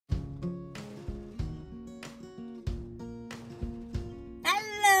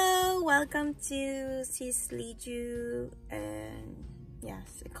welcome to Sis Liju, and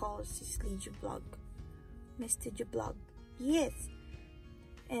yes, it calls Sis Liju vlog, Mr. vlog. Yes,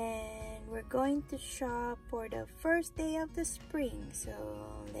 and we're going to shop for the first day of the spring. So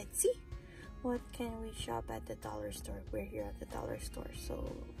let's see what can we shop at the dollar store. We're here at the dollar store, so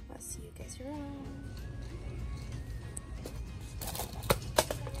I'll see you guys around.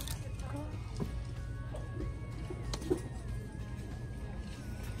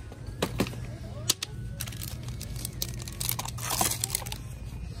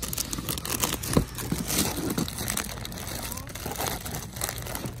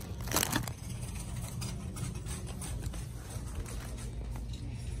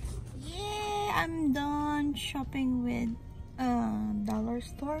 I'm done shopping with dollar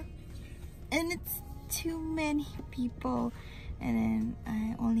store, and it's too many people, and then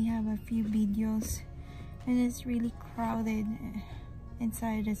I only have a few videos, and it's really crowded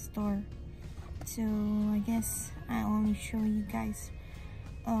inside the store. So I guess I only show you guys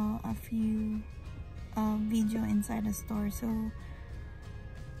a few video inside the store. So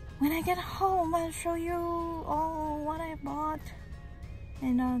when I get home, I'll show you all what I bought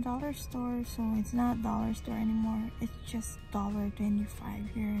in a dollar store. So it's not dollar store anymore, it's just $1.25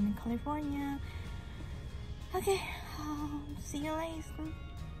 here in California. Okay, see you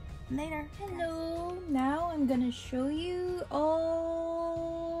later. Hello, now I'm gonna show you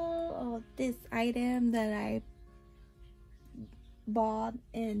all of this item that I bought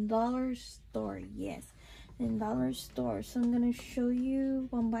in dollar store. Yes, in dollar store. So I'm gonna show you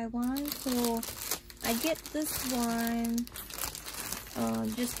one by one. So I get this one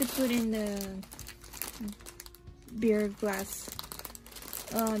just to put in the beer glass,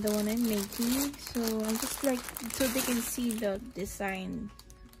 the one I'm making. So I'm just like, so they can see the design.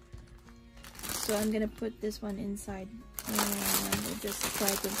 So I'm gonna put this one inside, and I just try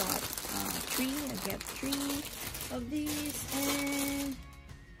to buy three. I get 3 of these, and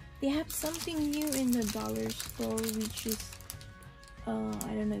they have something new in the dollar store, which is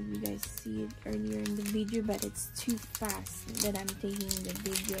I don't know if you guys see it earlier in the video, but it's too fast that I'm taking the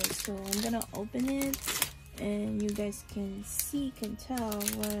video. So I'm gonna open it, and you guys can tell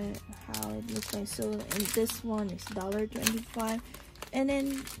how it looks like. So in this one is $1.25, and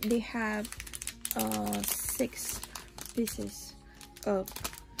then they have 6 pieces of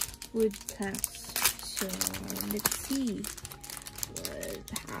wood planks. So let's see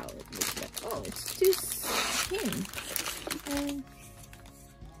how it looks like. Oh, it's too thin, and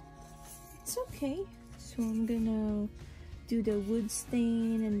it's okay. So I'm gonna do the wood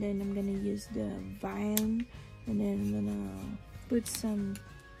stain, and then I'm gonna use the vine, and then I'm gonna put some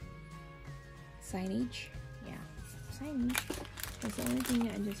signage. Yeah, signage. That's the only thing.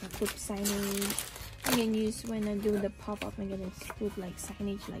 I just have to put signage. I can use when I do the pop-up. I'm gonna put like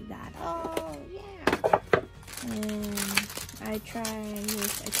signage like that. Oh yeah. And I try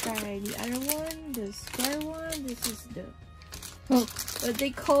the other one, the square one. This is the what they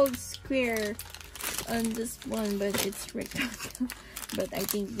called square on this one, but it's rectangle. But I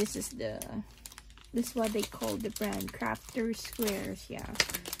think this is what they call the brand, Crafter Squares. Yeah,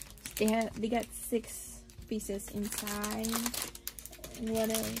 they got 6 pieces inside. And what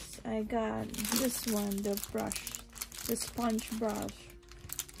else? I got this one, the sponge brush.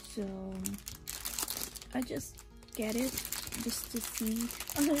 So I just get it just to see.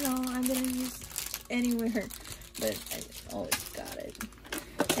 I don't know, I'm gonna use anywhere, but I always got it.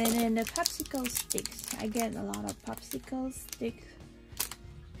 And then the popsicle sticks. I get a lot of popsicle sticks.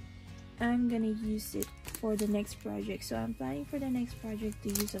 I'm gonna use it for the next project. So I'm planning for the next project to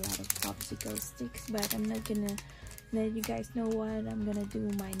use a lot of popsicle sticks, but I'm not gonna let you guys know what I'm gonna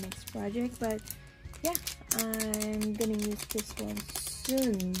do my next project. But yeah, I'm gonna use this one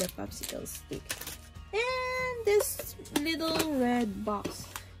soon, the popsicle stick. And this little red box.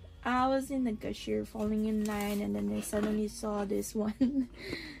 I was in the cashier falling in line, and then I suddenly saw this one.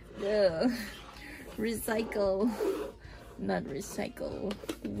 The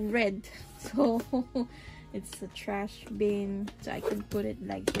red. So it's a trash bin, so I can put it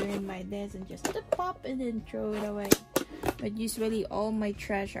like here in my desk and just pop and then throw it away. But usually all my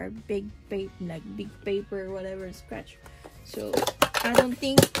trash are big paper, whatever, scratch. So I don't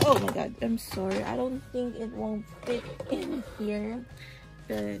think, oh my god, I'm sorry, I don't think it won't fit in here.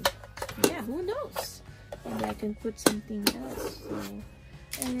 But yeah, who knows? Maybe I can put something else. So,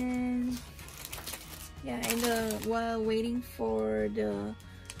 and then yeah, and while waiting for the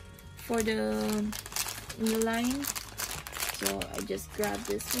line, so I just grabbed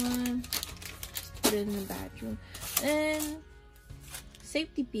this one, just put it in the bathroom. And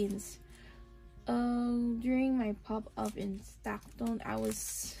safety pins. During my pop-up in Stockton, I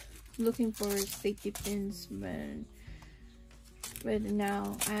was looking for safety pins, but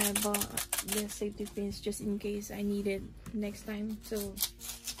now I bought the safety pins just in case I need it next time. So,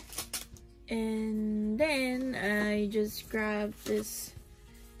 and then I just grabbed this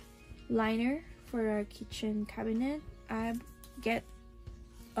liner for our kitchen cabinet. I get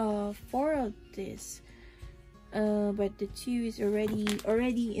 4 of this, but the 2 is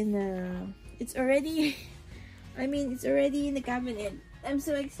already in the it's already I mean it's already in the cabinet. I'm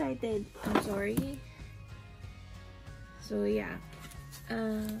so excited. I'm sorry. So yeah,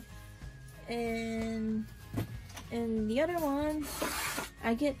 and the other one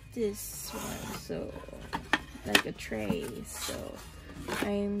I get this one, so like a tray. So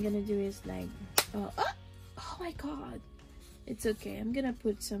I'm gonna do is like oh my god, it's okay, I'm gonna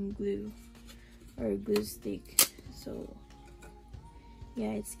put some glue or glue stick. So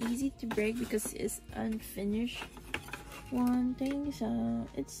yeah, it's easy to break because it's unfinished one thing. So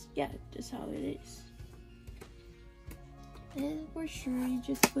it's, yeah, just how it is. And for sure you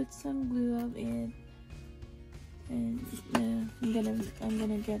just put some glue of it. And I'm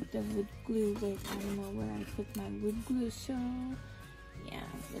gonna get the wood glue, but I don't know where I put my wood glue. So yeah,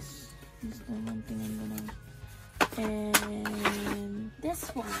 this is the one thing I'm gonna. And this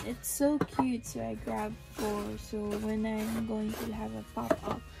one, it's so cute, so I grabbed 4. So when I'm going to have a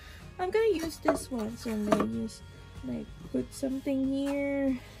pop-up, I'm gonna use this one. So I'm gonna use like put something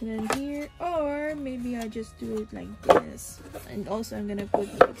here and then here, or maybe I just do it like this. And also I'm gonna put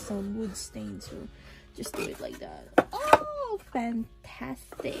like some wood stain, so just do it like that. Oh,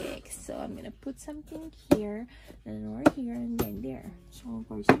 fantastic. So I'm gonna put something here and over here and then there. So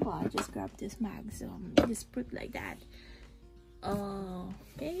for example, I just grab this mag, so I'm just put like that.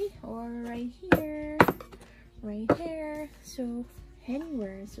 Okay, or right here, so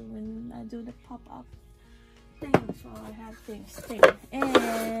anywhere. So when I do the pop-up thing, so I have things there.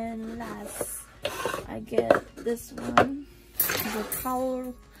 And last, I get this one,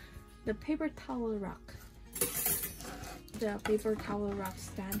 the paper towel rack. The paper towel rack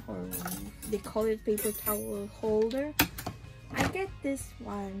stand, or they call it paper towel holder. I get this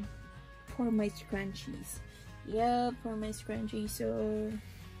one for my scrunchies. Yeah, for my scrunchie, so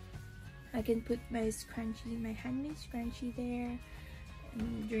I can put my scrunchie, my handmade scrunchie there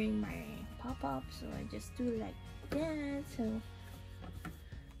during my pop-up. So I just do like that.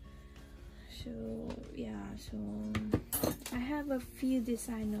 So yeah, so I have a few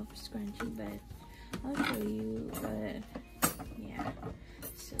design of scrunchie, but I'll show you. But yeah,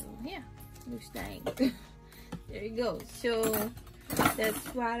 so yeah, looks like there you go. So that's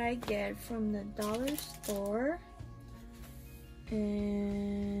what I get from the dollar store.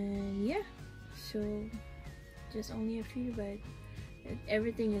 And yeah, so just only a few, but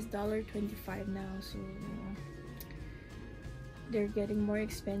everything is $1.25 now, so they're getting more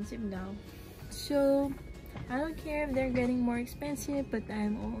expensive now. So I don't care if they're getting more expensive, but the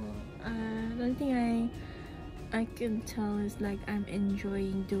only thing I can tell is like I'm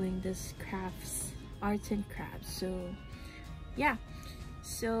enjoying doing this crafts, arts and crafts. So yeah,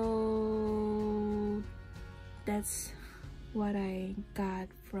 so that's what I got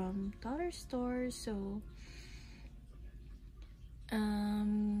from dollar store. So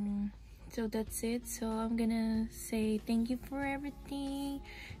so that's it. So I'm gonna say thank you for everything,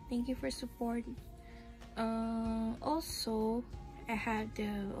 thank you for support. Also I have the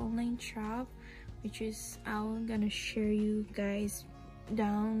online shop, which is I'm gonna share you guys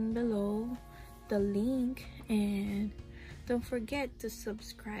down below the link, and don't forget to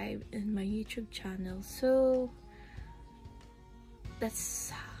subscribe in my YouTube channel. So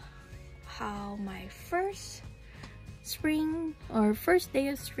that's how my first spring or first day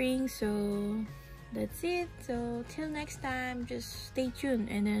of spring. So that's it. So till next time, just stay tuned,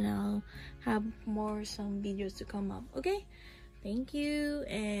 and then I'll have some videos to come up. Okay, thank you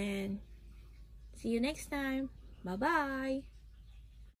and see you next time. Bye bye.